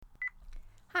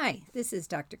Hi, this is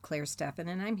Dr. Claire Steffen,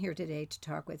 and I'm here today to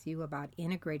talk with you about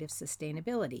integrative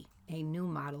sustainability, a new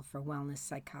model for wellness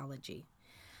psychology.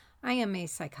 I am a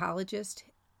psychologist,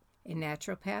 a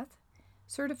naturopath,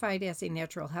 certified as a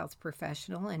natural health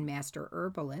professional and master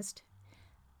herbalist,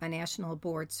 a national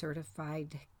board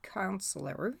certified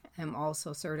counselor. I'm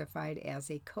also certified as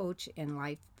a coach in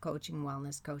life coaching,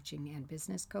 wellness coaching, and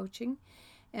business coaching,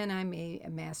 and I'm a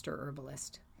master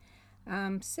herbalist.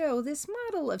 So this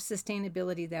model of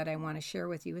sustainability that I want to share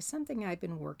with you is something I've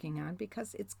been working on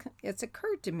because it's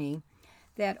occurred to me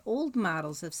that old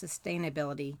models of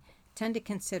sustainability tend to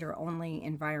consider only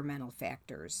environmental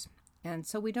factors. And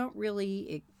so we don't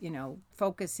really,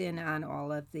 focus in on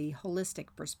all of the holistic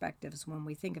perspectives when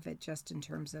we think of it just in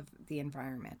terms of the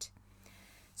environment.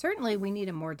 Certainly, we need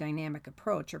a more dynamic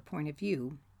approach or point of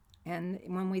view. And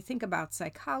when we think about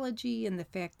psychology and the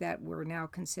fact that we're now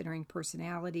considering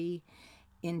personality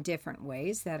in different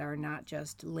ways that are not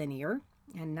just linear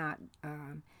and not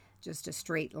just a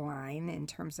straight line in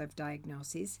terms of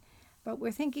diagnoses, but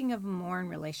we're thinking of more in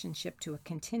relationship to a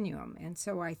continuum. And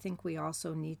so I think we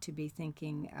also need to be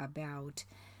thinking about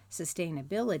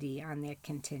sustainability on that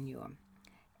continuum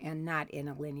and not in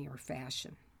a linear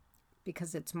fashion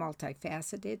because it's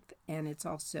multifaceted and it's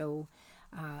also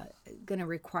going to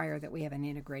require that we have an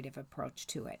integrative approach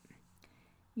to it.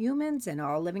 Humans and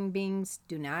all living beings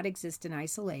do not exist in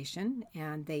isolation,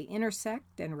 and they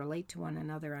intersect and relate to one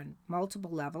another on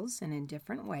multiple levels and in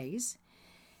different ways.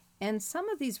 And some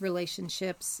of these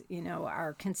relationships,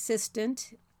 are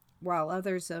consistent, while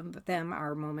others of them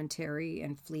are momentary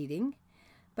and fleeting.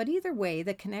 But either way,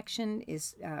 the connection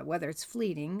is, whether it's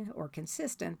fleeting or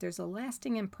consistent, there's a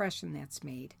lasting impression that's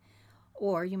made.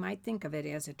 Or you might think of it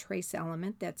as a trace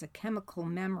element that's a chemical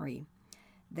memory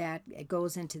that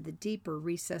goes into the deeper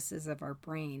recesses of our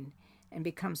brain and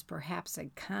becomes perhaps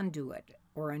a conduit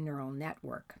or a neural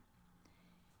network.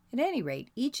 At any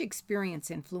rate, each experience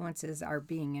influences our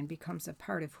being and becomes a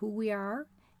part of who we are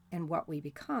and what we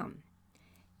become.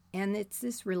 And it's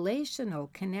this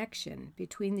relational connection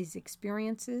between these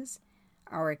experiences,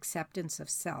 our acceptance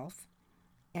of self,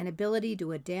 and ability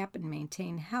to adapt and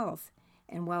maintain health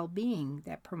and well-being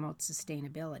that promotes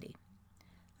sustainability.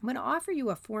 I'm going to offer you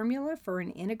a formula for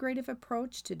an integrative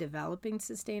approach to developing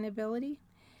sustainability,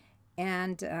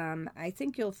 and I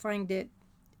think you'll find it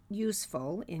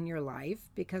useful in your life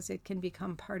because it can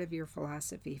become part of your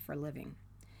philosophy for living.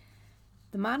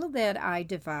 The model that I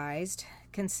devised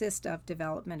consists of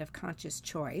development of conscious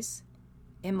choice,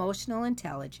 emotional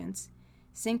intelligence,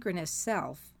 synchronous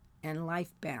self, and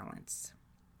life balance.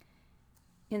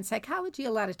 In psychology,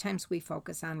 a lot of times we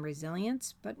focus on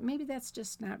resilience, but maybe that's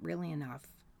just not really enough.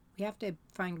 We have to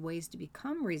find ways to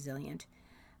become resilient,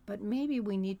 but maybe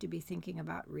we need to be thinking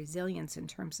about resilience in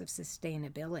terms of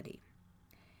sustainability.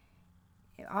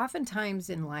 Oftentimes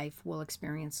in life, we'll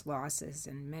experience losses,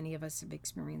 and many of us have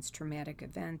experienced traumatic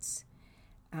events.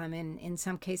 And in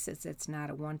some cases, it's not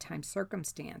a one-time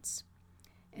circumstance.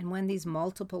 And when these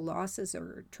multiple losses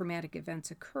or traumatic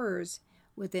events occurs,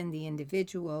 within the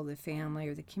individual, the family,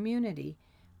 or the community,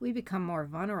 we become more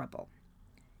vulnerable.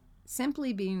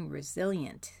 Simply being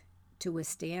resilient to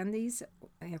withstand these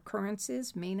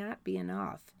occurrences may not be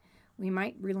enough. We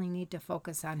might really need to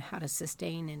focus on how to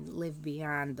sustain and live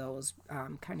beyond those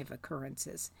kind of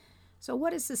occurrences. So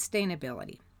what is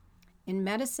sustainability? In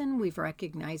medicine, we've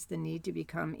recognized the need to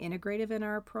become integrative in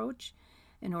our approach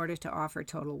in order to offer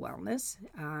total wellness.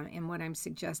 And what I'm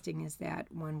suggesting is that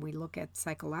when we look at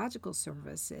psychological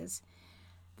services,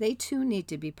 they too need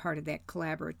to be part of that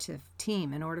collaborative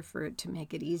team in order for it to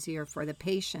make it easier for the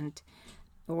patient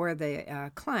or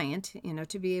the client,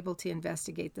 to be able to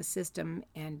investigate the system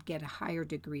and get a higher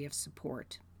degree of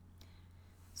support.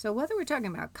 So whether we're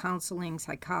talking about counseling,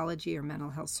 psychology, or mental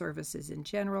health services in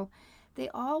general, they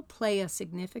all play a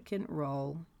significant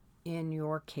role in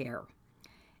your care.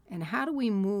 And how do we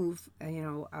move,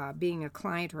 being a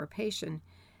client or a patient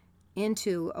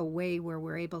into a way where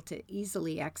we're able to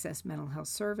easily access mental health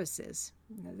services?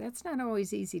 That's not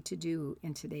always easy to do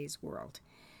in today's world.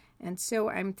 And so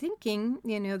I'm thinking,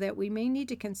 that we may need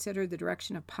to consider the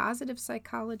direction of positive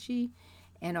psychology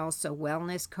and also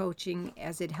wellness coaching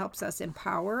as it helps us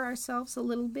empower ourselves a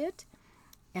little bit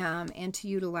and to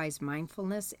utilize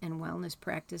mindfulness and wellness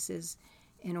practices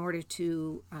in order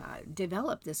to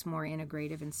develop this more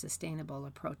integrative and sustainable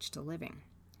approach to living.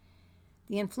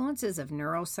 The influences of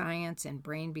neuroscience and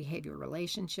brain behavior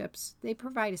relationships, they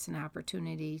provide us an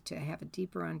opportunity to have a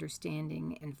deeper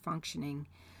understanding and functioning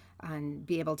and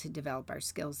be able to develop our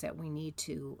skills that we need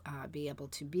to be able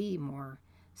to be more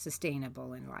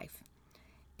sustainable in life.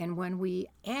 And when we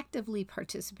actively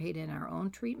participate in our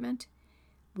own treatment,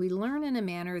 We learn in a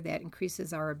manner that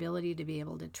increases our ability to be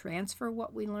able to transfer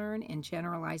what we learn and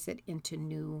generalize it into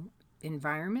new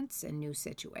environments and new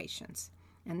situations.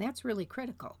 And that's really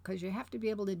critical because you have to be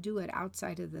able to do it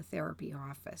outside of the therapy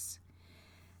office.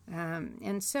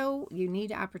 And so you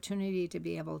need opportunity to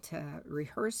be able to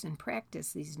rehearse and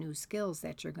practice these new skills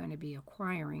that you're going to be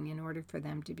acquiring in order for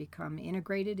them to become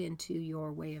integrated into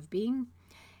your way of being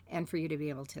and for you to be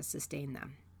able to sustain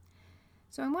them.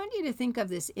 So I want you to think of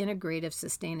this integrative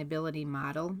sustainability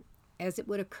model as it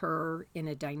would occur in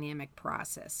a dynamic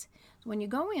process. So when you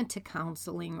go into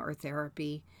counseling or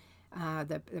therapy,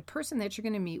 the person that you're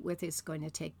going to meet with is going to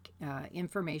take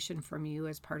information from you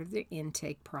as part of the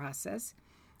intake process,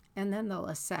 and then they'll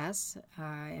assess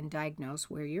and diagnose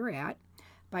where you're at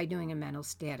by doing a mental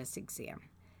status exam.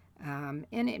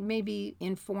 And it may be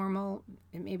informal.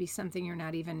 It may be something you're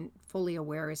not even fully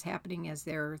aware is happening as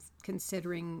they're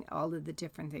considering all of the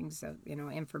different things of,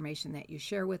 information that you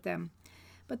share with them.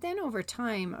 But then over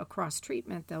time, across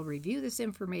treatment, they'll review this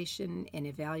information and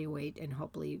evaluate and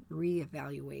hopefully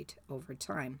reevaluate over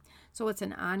time. So it's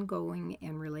an ongoing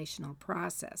and relational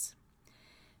process.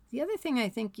 The other thing I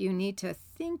think you need to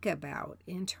think about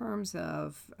in terms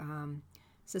of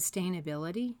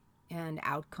sustainability and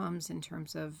outcomes in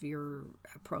terms of your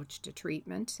approach to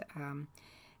treatment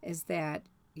is that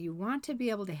you want to be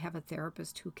able to have a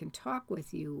therapist who can talk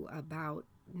with you about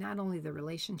not only the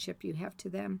relationship you have to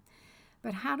them,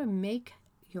 but how to make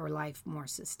your life more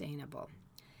sustainable.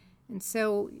 And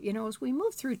so, as we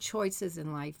move through choices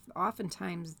in life,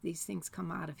 oftentimes these things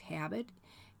come out of habit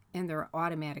and they're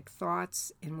automatic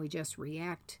thoughts and we just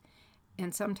react.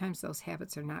 And sometimes those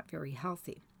habits are not very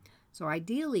healthy. So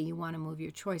ideally, you want to move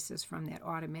your choices from that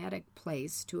automatic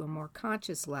place to a more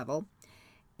conscious level,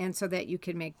 and so that you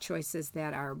can make choices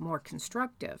that are more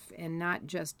constructive and not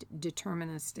just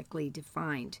deterministically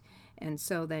defined. And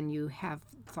so then you have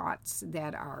thoughts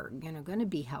that are going to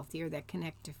be healthier, that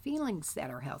connect to feelings that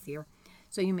are healthier,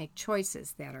 so you make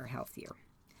choices that are healthier.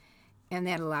 And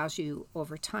that allows you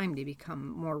over time to become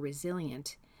more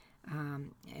resilient.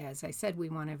 As I said, we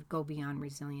want to go beyond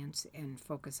resilience and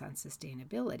focus on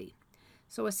sustainability.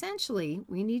 So essentially,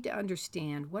 we need to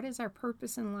understand what is our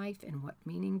purpose in life and what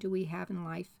meaning do we have in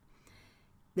life.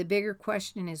 The bigger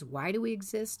question is, why do we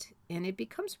exist? And it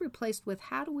becomes replaced with,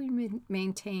 how do we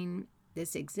maintain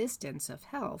this existence of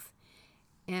health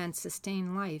and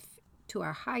sustain life to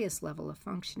our highest level of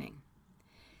functioning?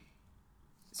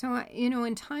 So,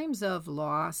 in times of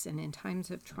loss and in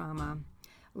times of trauma,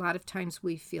 a lot of times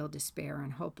we feel despair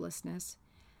and hopelessness.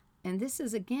 And this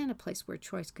is, again, a place where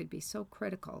choice could be so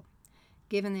critical.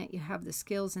 Given that you have the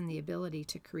skills and the ability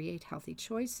to create healthy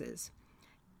choices,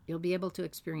 you'll be able to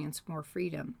experience more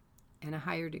freedom and a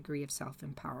higher degree of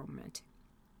self-empowerment.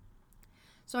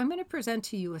 So I'm going to present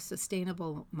to you a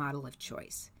sustainable model of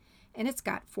choice. And it's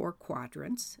got 4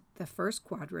 quadrants, the first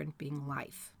quadrant being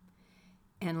life.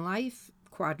 And life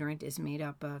quadrant is made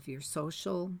up of your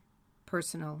social,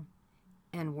 personal,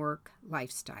 and work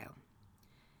lifestyle.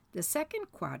 The second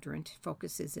quadrant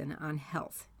focuses on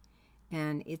health,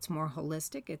 and it's more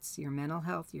holistic. It's your mental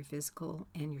health, your physical,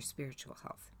 and your spiritual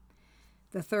health.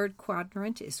 The third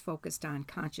quadrant is focused on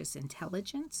conscious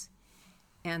intelligence,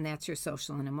 and that's your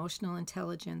social and emotional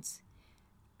intelligence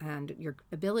and your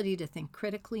ability to think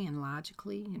critically and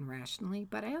logically and rationally.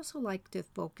 But I also like to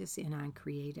focus in on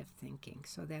creative thinking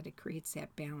so that it creates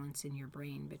that balance in your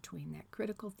brain between that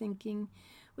critical thinking,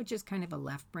 which is kind of a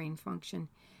left brain function,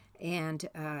 and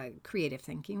creative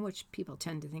thinking, which people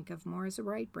tend to think of more as a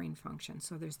right brain function.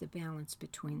 So there's the balance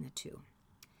between the two.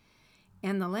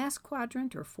 And the last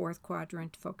quadrant, or fourth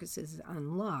quadrant, focuses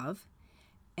on love,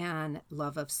 and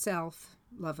love of self,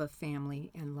 love of family,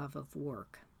 and love of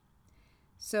work.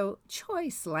 So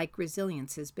choice, like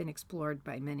resilience, has been explored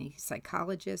by many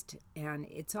psychologists, and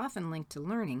it's often linked to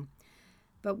learning.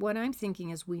 But what I'm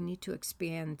thinking is we need to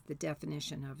expand the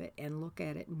definition of it and look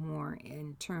at it more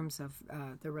in terms of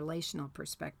the relational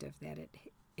perspective that it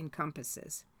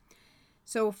encompasses.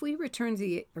 So if we return to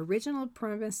the original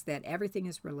premise that everything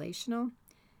is relational,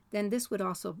 then this would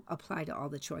also apply to all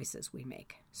the choices we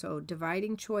make. So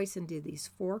dividing choice into these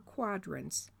 4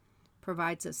 quadrants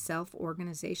provides a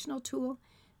self-organizational tool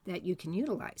that you can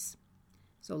utilize.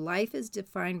 So life is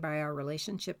defined by our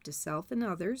relationship to self and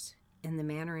others, in the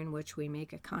manner in which we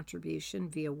make a contribution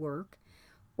via work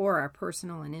or our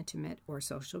personal and intimate or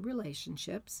social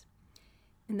relationships.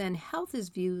 And then health is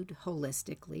viewed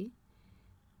holistically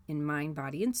in mind,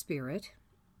 body, and spirit.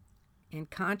 And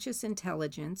conscious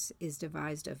intelligence is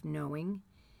devised of knowing,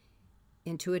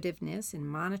 intuitiveness, and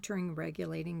monitoring,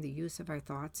 regulating the use of our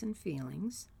thoughts and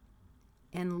feelings.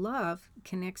 And love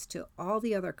connects to all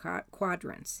the other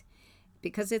quadrants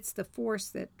because it's the force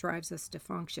that drives us to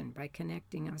function by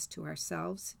connecting us to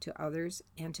ourselves, to others,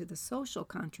 and to the social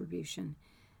contribution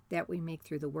that we make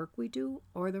through the work we do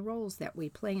or the roles that we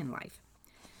play in life.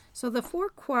 So the 4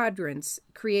 quadrants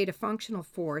create a functional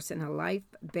force and a life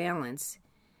balance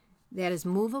that is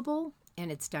movable, and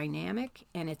it's dynamic,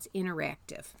 and it's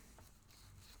interactive.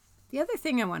 The other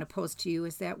thing I want to pose to you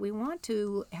is that we want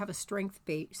to have a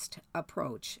strength-based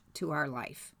approach to our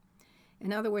life.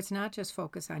 In other words, not just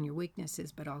focus on your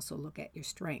weaknesses, but also look at your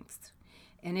strengths.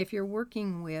 And if you're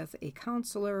working with a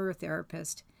counselor or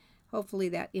therapist, hopefully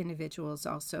that individual is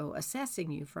also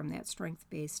assessing you from that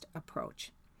strength-based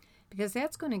approach, because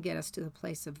that's going to get us to the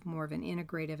place of more of an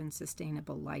integrative and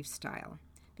sustainable lifestyle,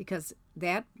 because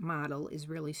that model is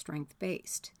really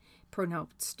strength-based,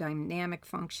 promotes dynamic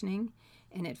functioning,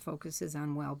 and it focuses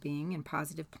on well-being and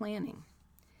positive planning.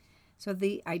 So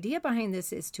the idea behind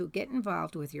this is to get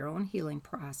involved with your own healing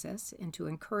process and to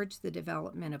encourage the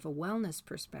development of a wellness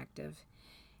perspective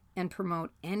and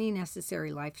promote any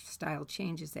necessary lifestyle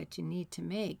changes that you need to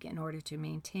make in order to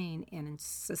maintain and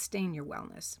sustain your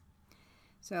wellness.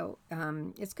 So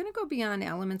it's going to go beyond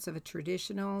elements of a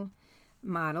traditional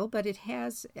model, but it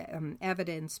has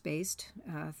evidence-based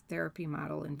therapy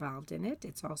model involved in it.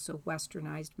 It's also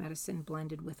westernized medicine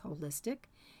blended with holistic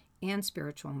and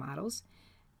spiritual models.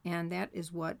 And that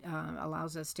is what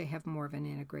allows us to have more of an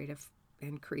integrative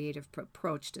and creative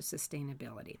approach to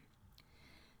sustainability.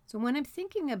 So when I'm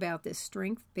thinking about this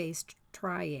strength-based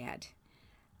triad,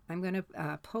 I'm going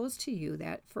to pose to you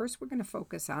that first we're going to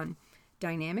focus on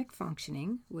dynamic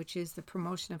functioning, which is the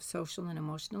promotion of social and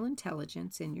emotional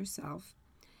intelligence in yourself.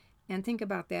 And think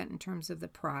about that in terms of the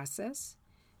process.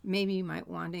 Maybe you might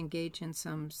want to engage in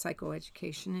some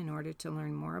psychoeducation in order to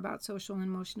learn more about social and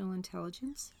emotional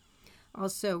intelligence.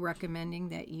 Also recommending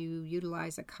that you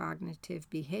utilize a cognitive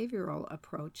behavioral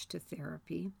approach to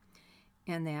therapy,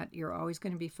 and that you're always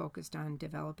going to be focused on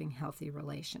developing healthy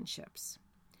relationships.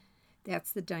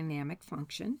 That's the dynamic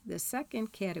function. The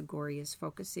second category is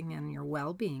focusing on your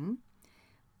well-being,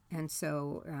 and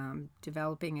so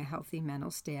developing a healthy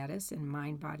mental status and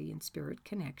mind, body, and spirit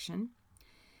connection.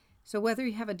 So whether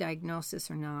you have a diagnosis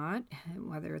or not,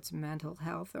 whether it's mental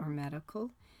health or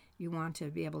medical, you want to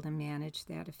be able to manage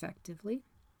that effectively.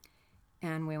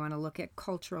 And we want to look at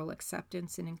cultural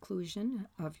acceptance and inclusion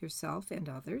of yourself and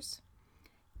others.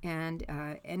 And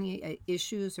any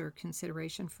issues or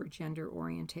consideration for gender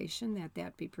orientation,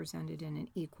 that be presented in an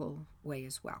equal way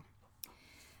as well.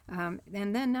 And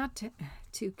then not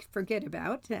to forget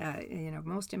about,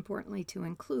 most importantly, to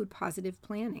include positive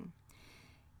planning.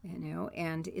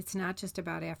 And it's not just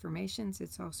about affirmations,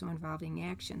 it's also involving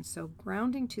action. So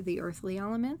grounding to the earthly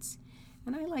elements,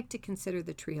 and I like to consider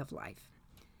the tree of life.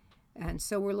 And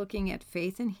so we're looking at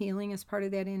faith and healing as part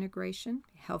of that integration,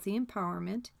 healthy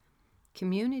empowerment,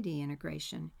 community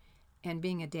integration, and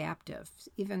being adaptive,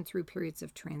 even through periods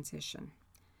of transition.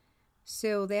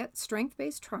 So that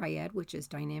strength-based triad, which is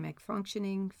dynamic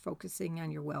functioning, focusing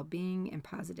on your well-being, and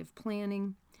positive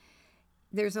planning.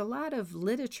 There's a lot of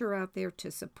literature out there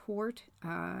to support,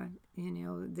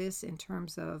 this in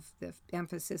terms of the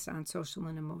emphasis on social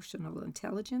and emotional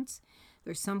intelligence.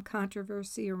 There's some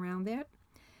controversy around that,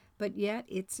 but yet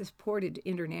it's supported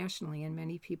internationally, and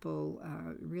many people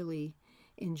really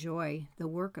enjoy the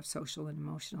work of social and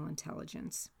emotional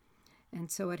intelligence.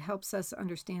 And so it helps us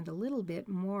understand a little bit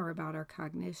more about our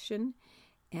cognition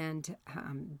and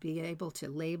be able to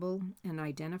label and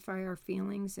identify our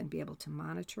feelings and be able to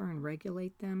monitor and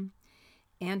regulate them,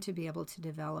 and to be able to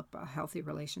develop a healthy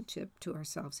relationship to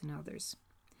ourselves and others.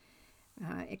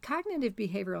 Cognitive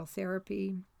behavioral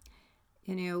therapy,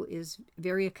 is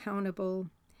very accountable.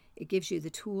 It gives you the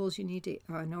tools you need to,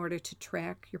 in order to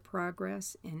track your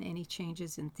progress and any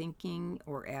changes in thinking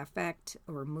or affect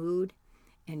or mood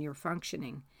and your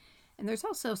functioning. And there's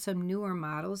also some newer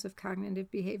models of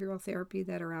cognitive behavioral therapy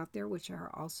that are out there, which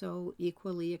are also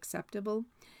equally acceptable.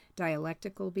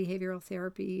 Dialectical behavioral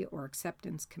therapy or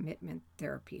acceptance commitment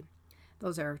therapy.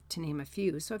 Those are to name a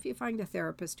few. So if you find a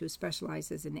therapist who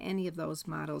specializes in any of those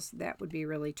models, that would be a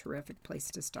really terrific place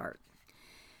to start.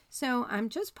 So I'm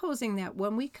just posing that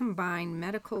when we combine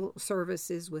medical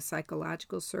services with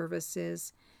psychological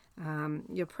services,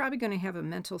 you're probably going to have a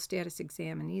mental status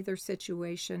exam in either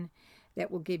situation that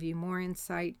will give you more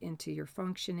insight into your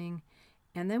functioning.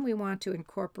 And then we want to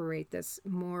incorporate this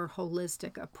more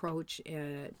holistic approach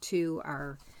to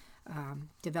our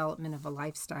development of a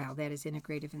lifestyle that is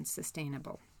integrative and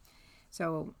sustainable.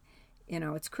 So,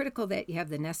 it's critical that you have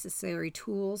the necessary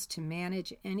tools to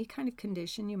manage any kind of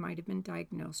condition you might have been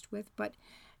diagnosed with, but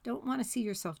don't want to see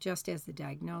yourself just as the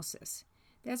diagnosis.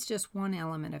 That's just one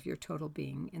element of your total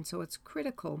being. And so it's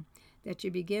critical that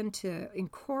you begin to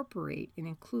incorporate and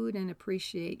include and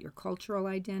appreciate your cultural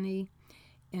identity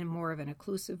in more of an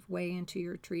inclusive way into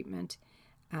your treatment.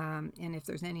 And if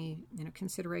there's any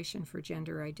consideration for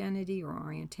gender identity or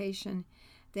orientation,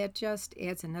 that just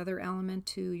adds another element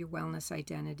to your wellness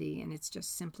identity, and it's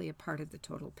just simply a part of the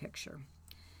total picture.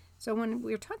 So when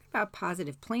we're talking about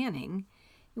positive planning,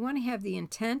 you want to have the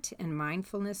intent and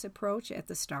mindfulness approach at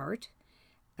the start,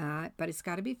 but it's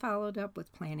got to be followed up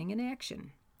with planning and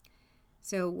action.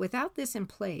 So without this in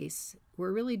place,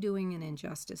 we're really doing an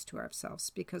injustice to ourselves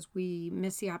because we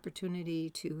miss the opportunity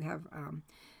to have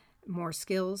more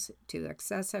skills, to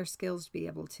access our skills, to be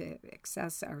able to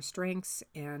access our strengths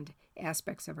and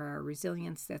aspects of our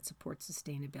resilience that support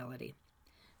sustainability.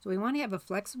 So we want to have a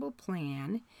flexible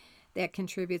plan that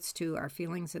contributes to our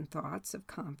feelings and thoughts of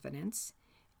confidence,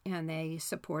 and they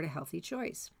support a healthy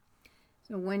choice.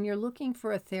 So when you're looking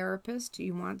for a therapist,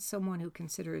 you want someone who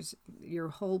considers your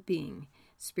whole being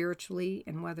spiritually,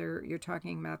 and whether you're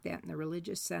talking about that in the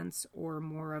religious sense or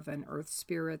more of an earth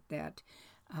spirit that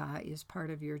is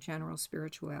part of your general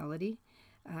spirituality.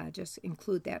 Just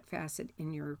include that facet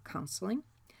in your counseling.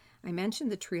 I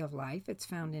mentioned the tree of life. It's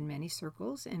found in many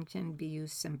circles and can be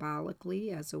used symbolically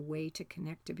as a way to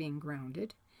connect to being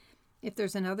grounded. If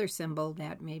there's another symbol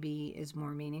that maybe is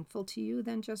more meaningful to you,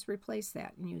 then just replace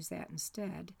that and use that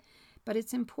instead. But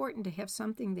it's important to have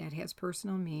something that has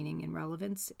personal meaning and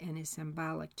relevance and is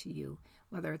symbolic to you,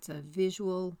 whether it's a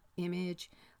visual image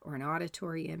or an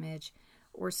auditory image,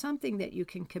 or something that you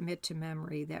can commit to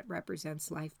memory that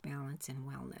represents life balance and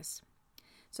wellness.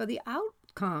 So the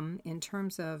outcome in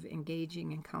terms of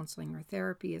engaging in counseling or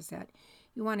therapy is that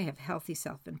you want to have healthy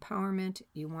self-empowerment.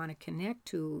 You want to connect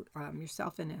to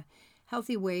yourself in a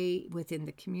healthy way within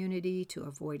the community to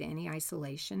avoid any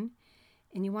isolation.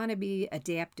 And you want to be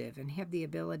adaptive and have the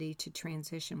ability to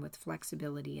transition with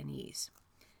flexibility and ease.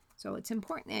 So it's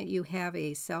important that you have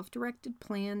a self-directed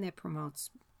plan that promotes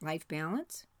life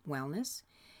balance, wellness,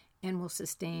 and will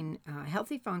sustain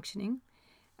healthy functioning.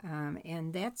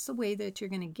 And that's the way that you're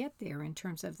going to get there in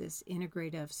terms of this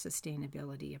integrative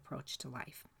sustainability approach to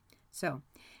life. So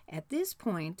at this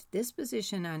point, this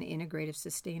position on integrative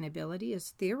sustainability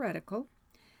is theoretical,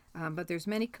 but there's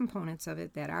many components of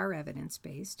it that are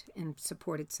evidence-based and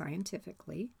supported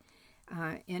scientifically.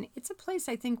 And it's a place,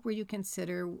 I think, where you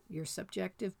consider your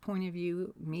subjective point of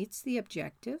view meets the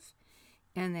objective,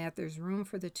 and that there's room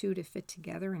for the two to fit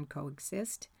together and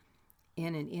coexist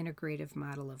in an integrative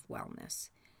model of wellness.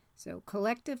 So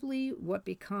collectively, what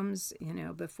becomes,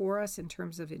 before us in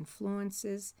terms of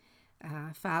influences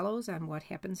follows on what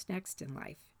happens next in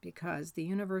life, because the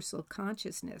universal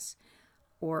consciousness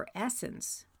or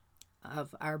essence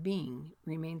of our being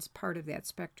remains part of that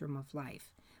spectrum of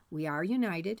life. We are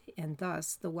united, and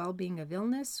thus the well-being of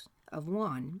illness of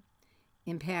one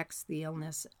impacts the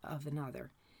illness of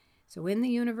another. So in the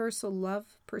universal love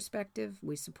perspective,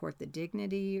 we support the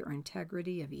dignity or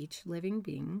integrity of each living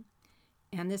being,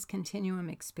 and this continuum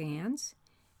expands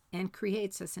and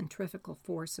creates a centrifugal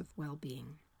force of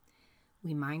well-being.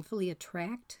 We mindfully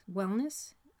attract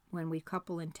wellness when we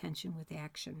couple intention with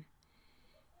action.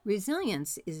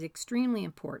 Resilience is extremely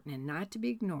important and not to be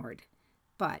ignored,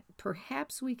 but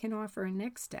perhaps we can offer a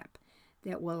next step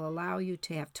that will allow you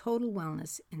to have total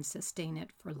wellness and sustain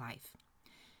it for life.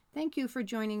 Thank you for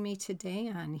joining me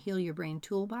today on Heal Your Brain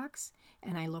Toolbox,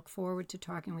 and I look forward to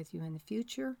talking with you in the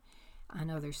future on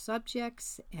other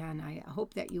subjects, and I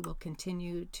hope that you will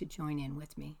continue to join in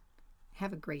with me.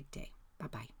 Have a great day.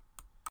 Bye-bye.